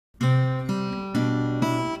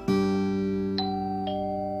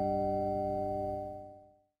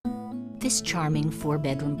This charming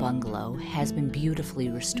 4-bedroom bungalow has been beautifully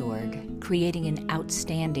restored, creating an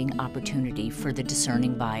outstanding opportunity for the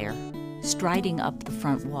discerning buyer. Striding up the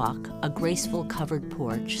front walk, a graceful covered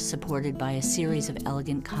porch supported by a series of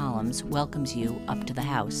elegant columns welcomes you up to the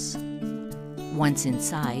house. Once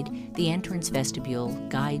inside, the entrance vestibule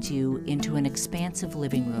guides you into an expansive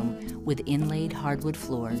living room with inlaid hardwood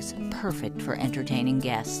floors, perfect for entertaining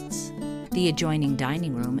guests. The adjoining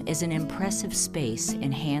dining room is an impressive space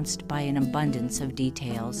enhanced by an abundance of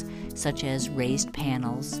details such as raised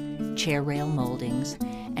panels, chair rail moldings,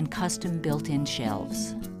 and custom built-in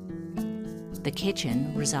shelves. The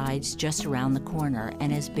kitchen resides just around the corner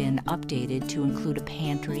and has been updated to include a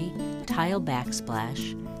pantry, tile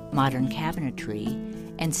backsplash, modern cabinetry,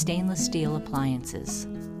 and stainless steel appliances.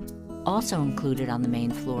 Also included on the main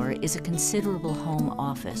floor is a considerable home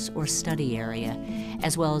office or study area,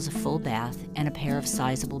 as well as a full bath and a pair of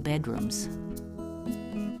sizable bedrooms.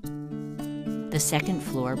 The second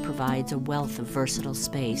floor provides a wealth of versatile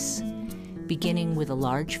space, beginning with a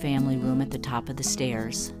large family room at the top of the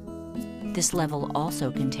stairs. This level also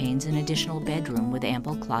contains an additional bedroom with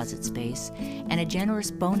ample closet space and a generous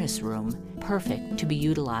bonus room, perfect to be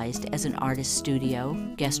utilized as an artist's studio,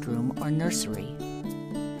 guest room, or nursery.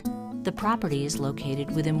 The property is located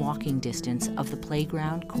within walking distance of the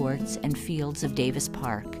playground, courts, and fields of Davis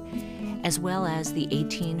Park, as well as the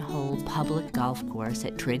 18-hole public golf course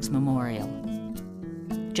at Triggs Memorial.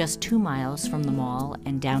 Just 2 miles from the mall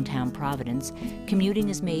and downtown Providence, commuting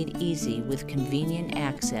is made easy with convenient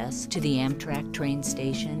access to the Amtrak train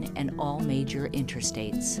station and all major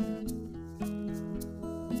interstates.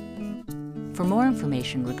 For more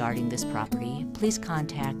information regarding this property, please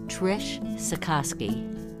contact Trish Sikoski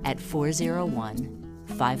at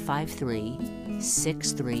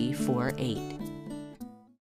 401-553-6348.